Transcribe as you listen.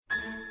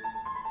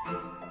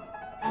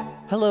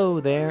Hello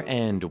there,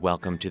 and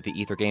welcome to the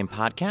Ether Game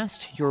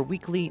Podcast, your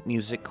weekly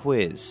music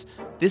quiz.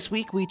 This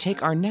week, we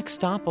take our next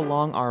stop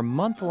along our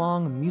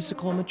month-long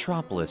musical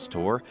metropolis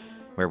tour,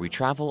 where we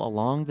travel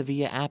along the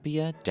Via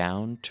Appia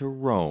down to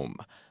Rome.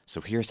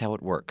 So here's how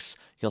it works.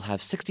 You'll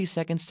have 60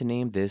 seconds to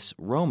name this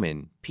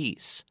Roman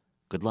piece.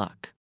 Good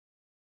luck.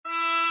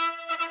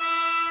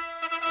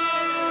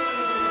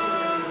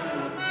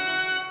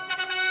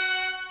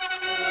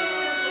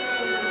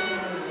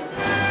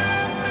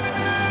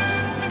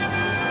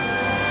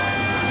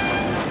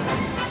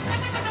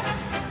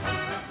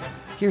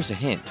 Here's a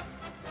hint.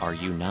 Are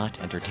you not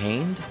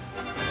entertained?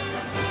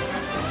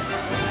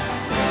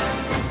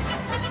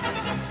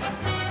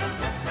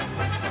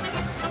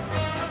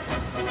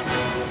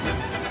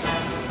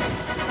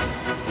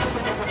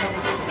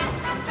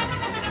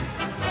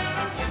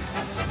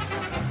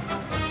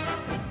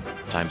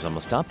 Time's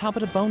almost up. How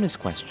about a bonus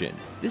question?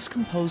 This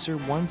composer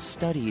once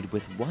studied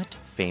with what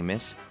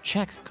famous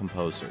Czech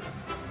composer?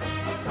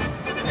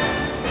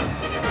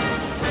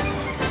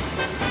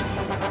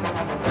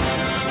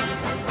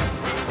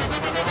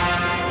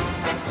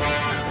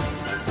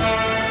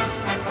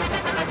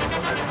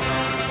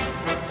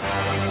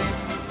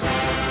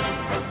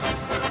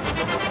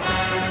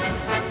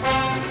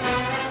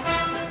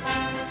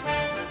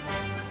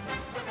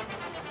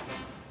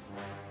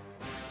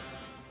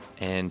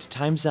 And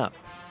time's up.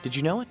 Did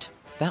you know it?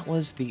 That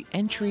was The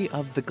Entry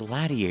of the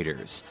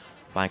Gladiators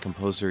by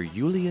composer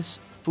Julius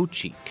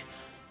Fučík.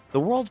 The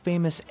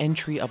world-famous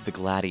Entry of the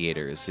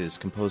Gladiators is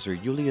composer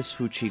Julius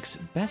Fučík's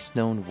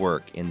best-known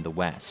work in the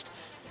West.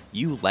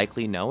 You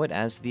likely know it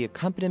as the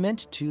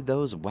accompaniment to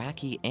those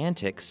wacky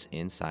antics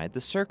inside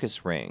the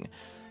circus ring.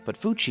 But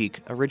Fučík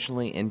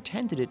originally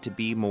intended it to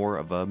be more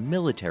of a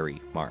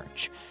military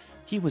march.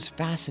 He was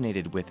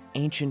fascinated with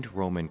ancient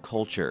Roman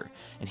culture,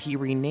 and he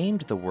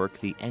renamed the work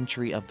The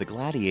Entry of the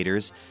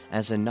Gladiators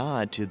as a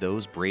nod to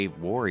those brave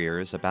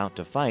warriors about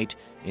to fight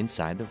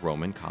inside the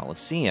Roman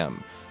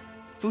Colosseum.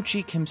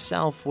 Fučík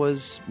himself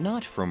was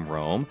not from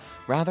Rome,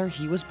 rather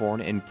he was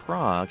born in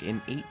Prague in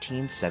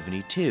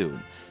 1872.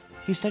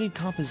 He studied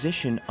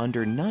composition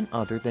under none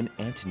other than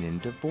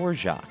Antonin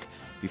Dvorak,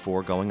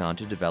 before going on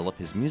to develop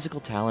his musical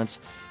talents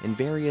in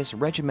various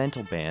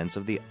regimental bands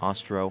of the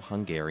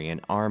Austro-Hungarian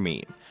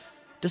army.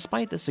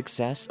 Despite the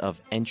success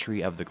of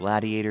Entry of the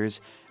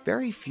Gladiators,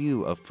 very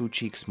few of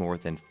Fučík's more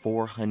than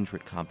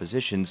 400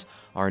 compositions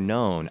are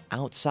known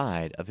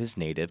outside of his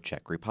native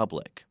Czech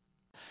Republic.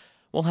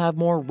 We'll have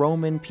more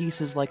Roman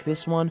pieces like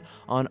this one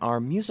on our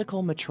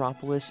Musical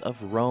Metropolis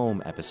of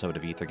Rome episode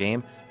of Ether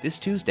Game this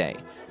Tuesday.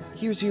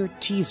 Here's your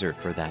teaser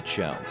for that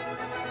show.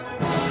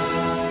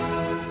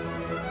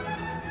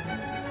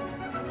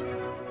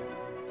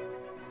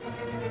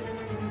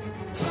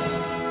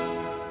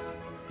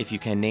 If you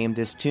can name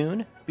this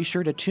tune, be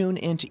sure to tune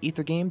in to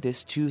Ether Game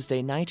this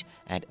Tuesday night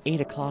at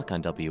 8 o'clock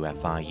on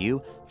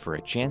WFIU for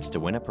a chance to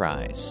win a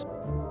prize.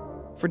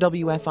 For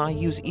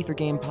WFIU's Ether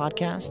Game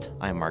podcast,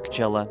 I'm Mark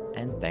Chilla,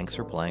 and thanks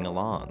for playing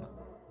along.